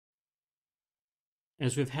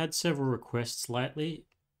As we've had several requests lately,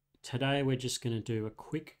 today we're just going to do a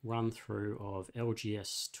quick run through of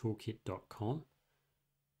lgstoolkit.com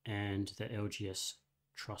and the LGS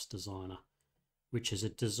Truss Designer, which is a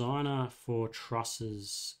designer for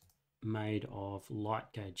trusses made of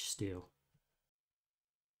light gauge steel.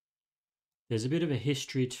 There's a bit of a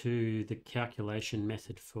history to the calculation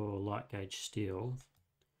method for light gauge steel.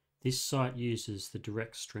 This site uses the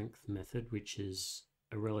direct strength method, which is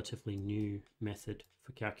a relatively new method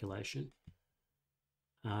for calculation.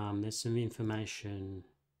 There's some information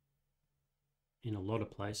in a lot of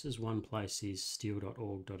places. One place is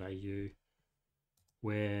steel.org.au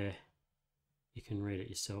where you can read it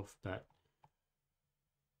yourself, but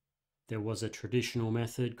there was a traditional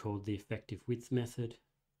method called the effective width method.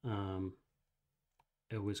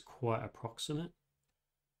 It was quite approximate,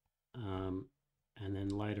 and then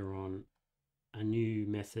later on a new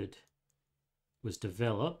method was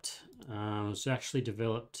developed. It was actually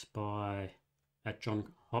developed at Johns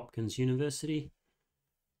Hopkins University,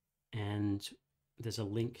 and there's a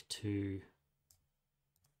link to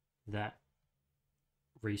that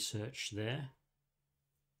research there.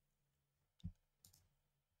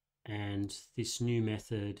 And this new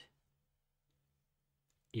method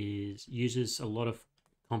uses a lot of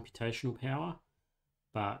computational power,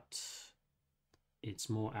 but it's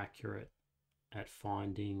more accurate at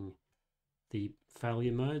finding the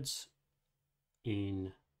failure modes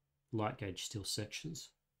in light gauge steel sections.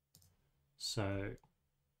 So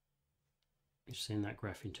you've seen that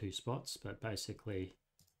graph in two spots, but basically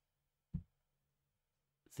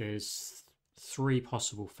there's three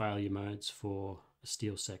possible failure modes for a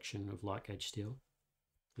steel section of light gauge steel,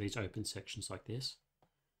 these open sections like this.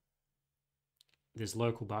 There's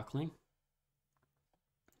local buckling,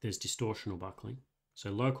 there's distortional buckling. So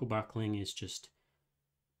local buckling is just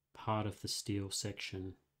part of the steel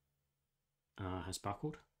section has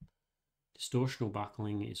buckled. Distortional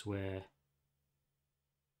buckling is where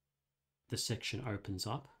the section opens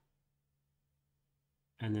up.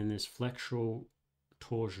 And then there's flexural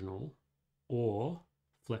torsional or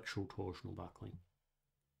flexural torsional buckling.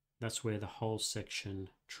 That's where the whole section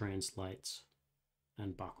translates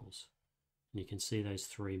and buckles. And you can see those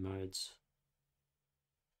three modes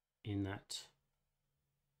in that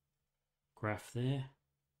graph there.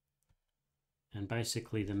 And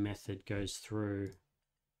basically the method goes through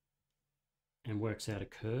and works out a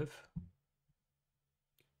curve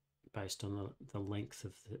based on the length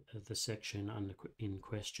of the section in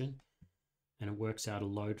question, and it works out a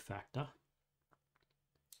load factor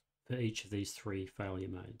for each of these three failure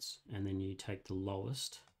modes, and then you take the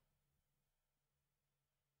lowest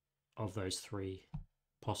of those three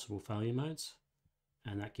possible failure modes,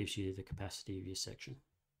 and that gives you the capacity of your section.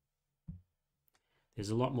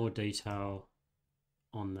 There's a lot more detail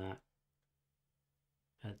on that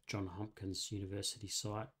at Johns Hopkins University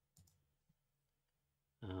site,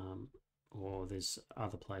 or there's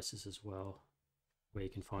other places as well where you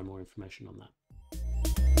can find more information on that.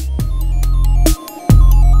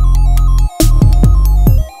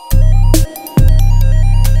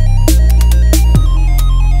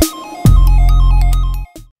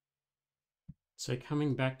 So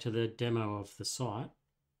coming back to the demo of the site,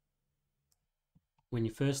 when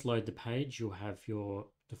you first load the page, you'll have your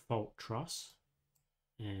default truss,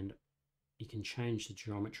 and you can change the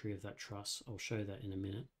geometry of that truss. I'll show that in a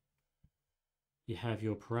minute. You have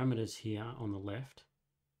your parameters here on the left.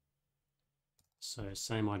 So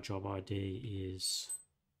say my job ID is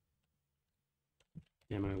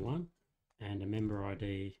demo1 and a member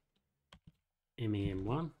ID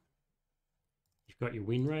MEM1. You've got your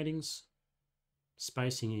win ratings,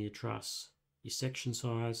 spacing of your truss, your section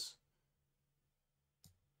size,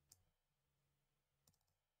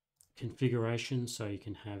 configuration, so you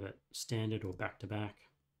can have it standard or back to back.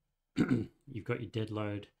 You've got your dead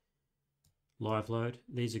load, live load.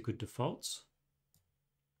 These are good defaults.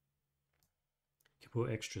 You can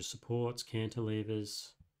put extra supports,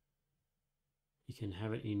 cantilevers. You can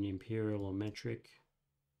have it in imperial or metric.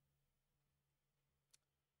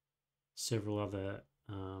 Several other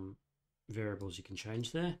variables you can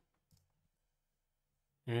change there.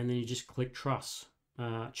 And then you just click truss,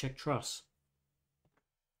 check truss,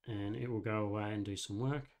 and it will go away and do some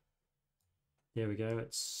work. There we go.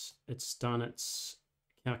 It's done its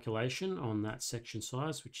calculation on that section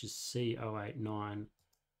size, which is C089115,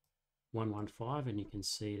 and you can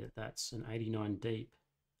see that that's an 89 deep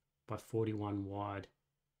by 41 wide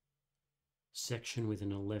section with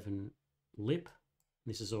an 11 lip.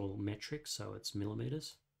 This is all metric, so it's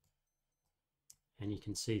millimeters, and you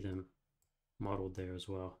can see them modeled there as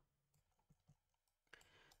well.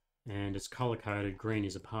 And it's color coded. Green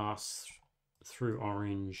is a pass, through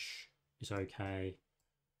orange is okay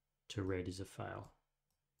to red is a fail.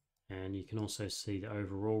 And you can also see the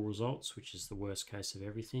overall results, which is the worst case of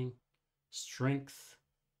everything. Strength,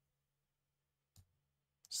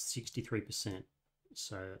 63%.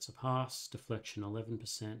 So that's a pass. Deflection,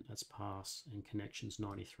 11%. That's pass. And connections,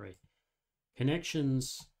 93.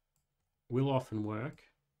 Connections will often work.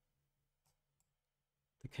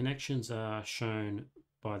 The connections are shown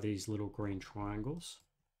by these little green triangles.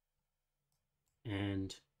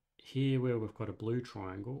 And here where we've got a blue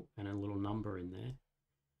triangle and a little number in there,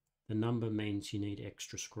 the number means you need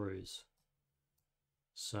extra screws.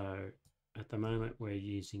 So at the moment we're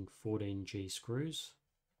using 14G screws.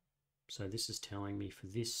 So this is telling me for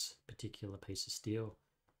this particular piece of steel,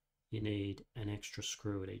 you need an extra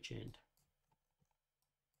screw at each end.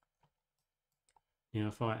 Now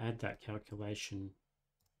if I add that calculation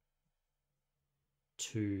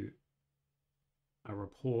to a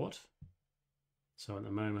report, so at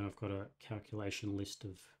the moment I've got a calculation list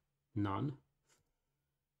of none.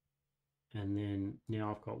 And then now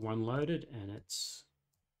I've got one loaded and it's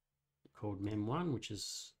called mem1, which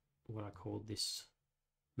is what I called this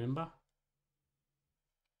member.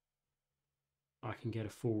 I can get a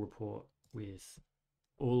full report with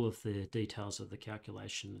all of the details of the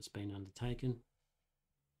calculation that's been undertaken,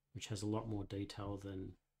 which has a lot more detail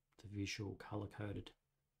than the visual color-coded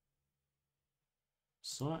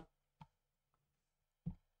site.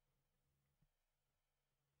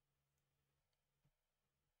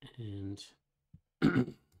 And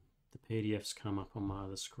the PDFs come up on my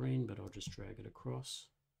other screen, but I'll just drag it across.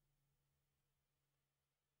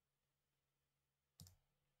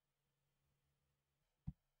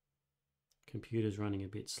 Computer's running a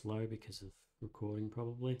bit slow because of recording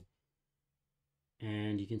probably.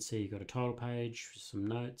 And you can see you've got a title page, some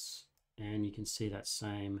notes, and you can see that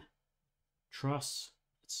same truss.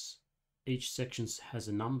 Each section has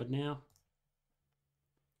a number now,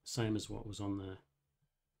 same as what was on the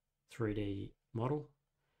 3D model.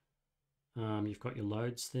 You've got your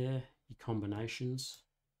loads there, your combinations,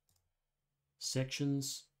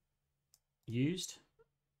 sections used,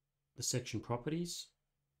 the section properties,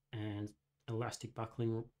 and elastic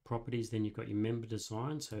buckling properties. Then you've got your member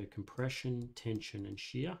design, so compression, tension, and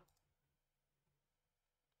shear.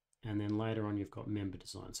 And then later on you've got member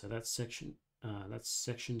design. So that's section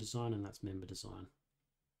design, and that's member design.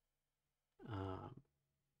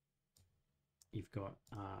 You've got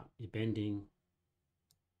your bending,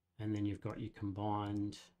 and then you've got your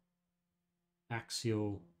combined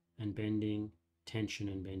axial and bending, tension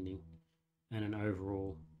and bending, and an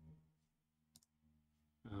overall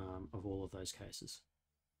of all of those cases.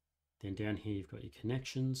 Then down here you've got your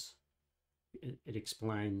connections. It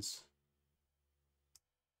explains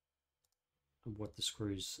what the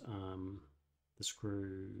screws,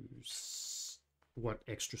 what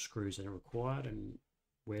extra screws are required and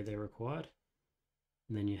where they're required.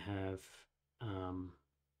 And then you have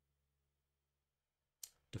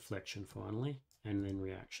deflection finally, and then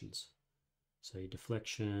reactions. So your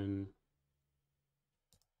deflection,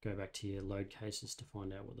 go back to your load cases to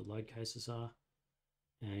find out what the load cases are,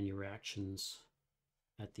 and your reactions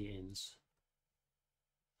at the ends,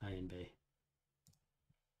 A and B.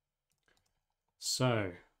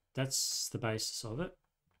 So that's the basis of it.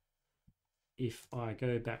 If I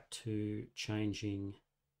go back to changing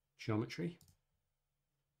geometry,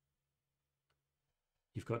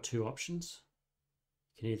 you've got two options.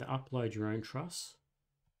 You can either upload your own truss,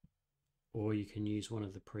 or you can use one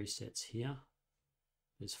of the presets here.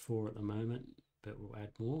 There's 4 at the moment, but we'll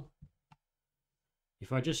add more.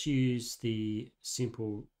 If I just use the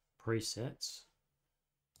simple presets,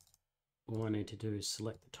 all I need to do is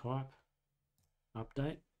select the type,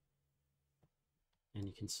 update, and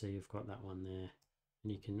you can see you've got that one there.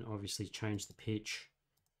 And you can obviously change the pitch,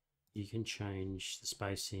 you can change the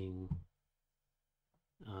spacing,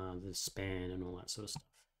 the span, and all that sort of stuff.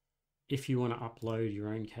 If you want to upload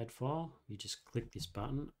your own CAD file, you just click this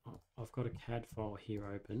button. I've got a CAD file here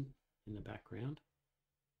open in the background.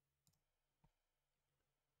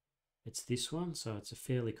 It's this one, so it's a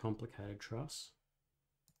fairly complicated truss.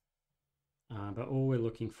 But all we're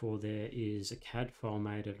looking for there is a CAD file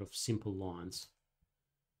made out of simple lines.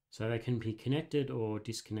 So they can be connected or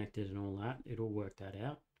disconnected and all that. It'll work that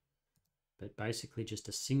out. But basically just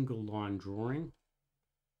a single line drawing.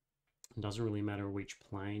 It doesn't really matter which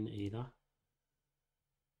plane either.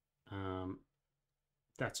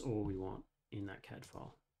 That's all we want in that CAD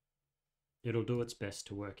file. It'll do its best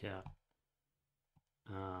to work out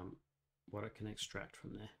what it can extract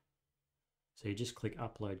from there. So you just click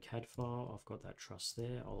upload CAD file. I've got that truss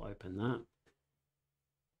there. I'll open that.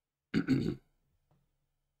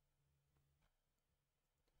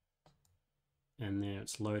 and there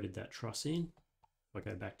it's loaded that truss in. If I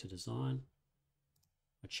go back to design,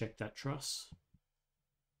 I check that truss.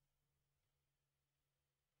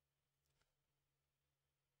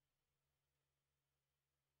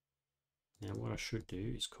 Now what I should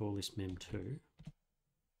do is call this mem2.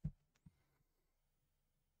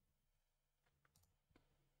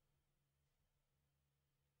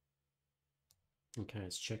 Okay,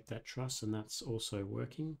 let's check that truss, and that's also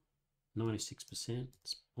working. 96%.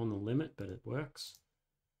 It's on the limit, but it works.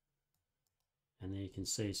 And there you can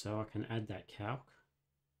see, so I can add that calc.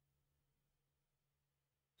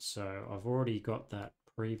 So I've already got that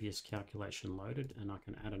previous calculation loaded, and I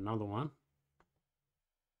can add another one.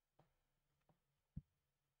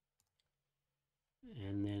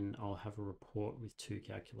 And then I'll have a report with 2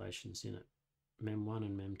 calculations in it, mem1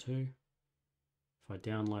 and mem2. If I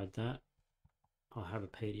download that, I'll have a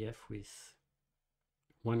PDF with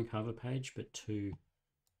 1 cover page but 2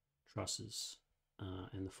 trusses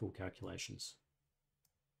and the full calculations.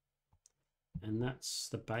 And that's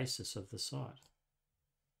the basis of the site.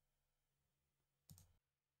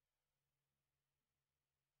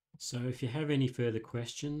 So if you have any further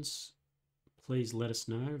questions, please let us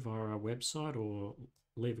know via our website or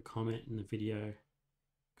leave a comment in the video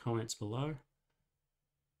comments below.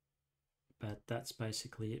 But that's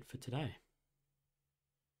basically it for today.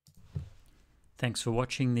 Thanks for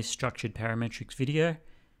watching this structured parametrics video.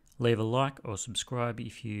 Leave a like or subscribe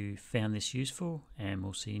if you found this useful, and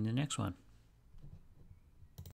we'll see you in the next one.